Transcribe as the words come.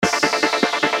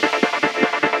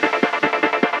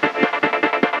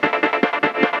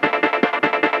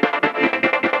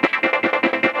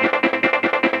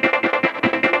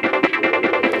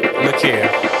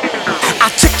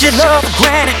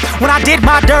when I did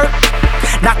my dirt.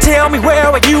 Now tell me,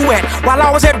 where were you at while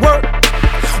I was at work?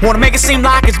 Wanna make it seem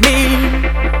like it's me.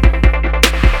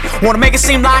 Wanna make it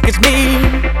seem like it's me.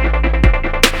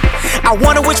 I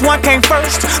wonder which one came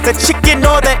first, the chicken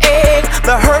or the egg.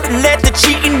 The hurt led to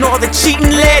cheating, or the cheating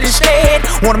led instead.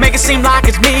 Wanna make it seem like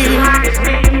it's me.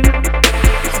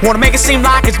 Wanna make it seem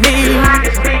like it's me.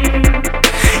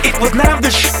 It was none of the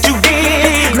shit you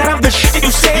did, none of the shit you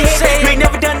said. You ain't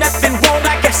never done nothing wrong,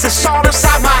 I guess it's all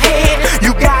inside my head.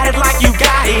 You got it like you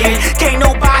got it, can't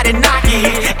nobody knock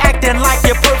it. Acting like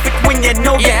you're perfect when you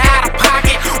know you're out of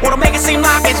pocket. Wanna make it seem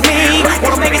like it's me,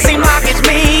 wanna make it seem like it's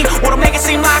me, wanna make it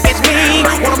seem like it's me,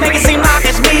 wanna make it seem like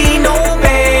it's me. No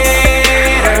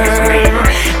better,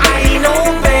 I ain't no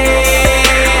better.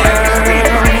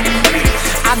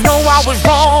 I know I was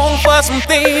wrong for some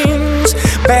things.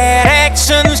 Bad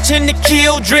actions tend to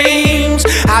kill dreams.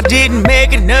 I didn't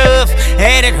make enough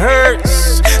and it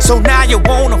hurts, so now you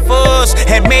wanna fuss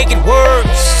and make it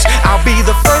worse. I'll be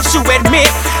the first to admit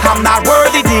I'm not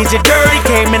worthy, did you dirty.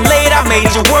 Came in late, I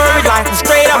made you worried. Life was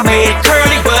straight, I made it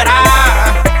curly. But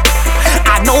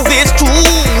I know this too.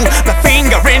 The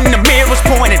finger in the mirror's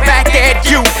pointed back at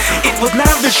you. It was none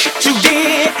of the shit you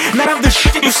did, none of the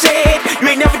shit you said. You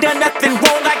ain't never done nothing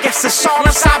wrong, I guess it's all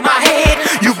inside my head.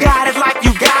 You got it like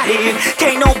you got it,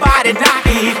 can't nobody knock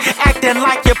it. Acting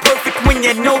like you're perfect when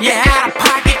you know you're out of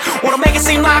pocket. Wanna make it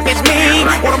seem like it's me,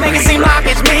 wanna make it seem like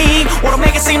it's me, wanna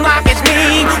make it seem like it's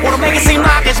me, wanna make it seem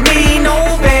like it's me. No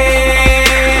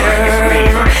better,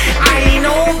 I ain't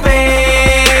no better.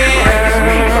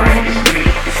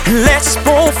 Let's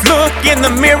both look in the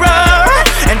mirror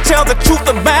and tell the truth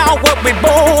about what we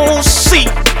both see.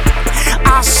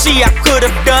 I see I could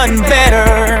have done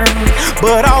better,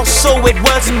 but also it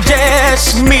wasn't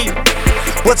just me.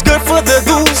 What's good for the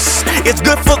goose, it's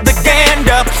good for the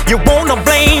gander. You wanna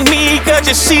blame me cause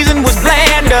your season was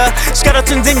blander.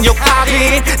 Skeletons in your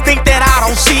closet, think that I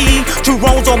don't see. Two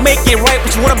wrongs don't make it right,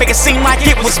 but you wanna make it seem like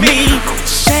it was me.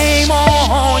 Shame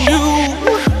on you,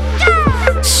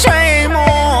 shame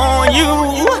on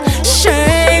you.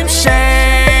 Shame,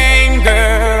 shame,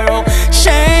 girl.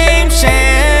 Shame,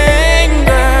 shame,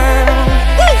 girl.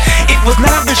 It was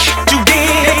none of the shit you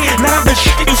did, none of the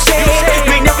shit you said.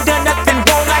 You ain't never done nothing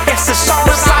wrong, I guess it's all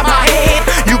inside my head.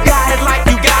 You got it like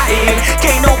you got it,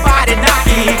 can't nobody knock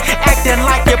it. Acting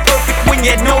like you're perfect when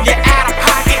you know you're out of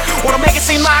pocket. Wanna make it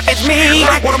seem like it's me,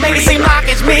 wanna make it seem like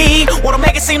it's me, wanna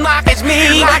make it seem like it's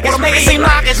me, wanna make it seem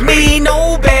like it's me.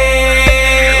 No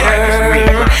better,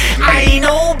 I ain't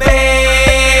no better.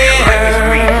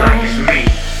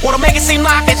 Wanna make it seem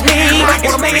like it's me,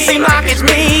 wanna make it seem like it's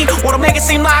me, wanna make it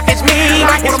seem like it's me,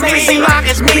 wanna make it seem like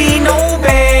it's me. No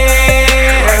better.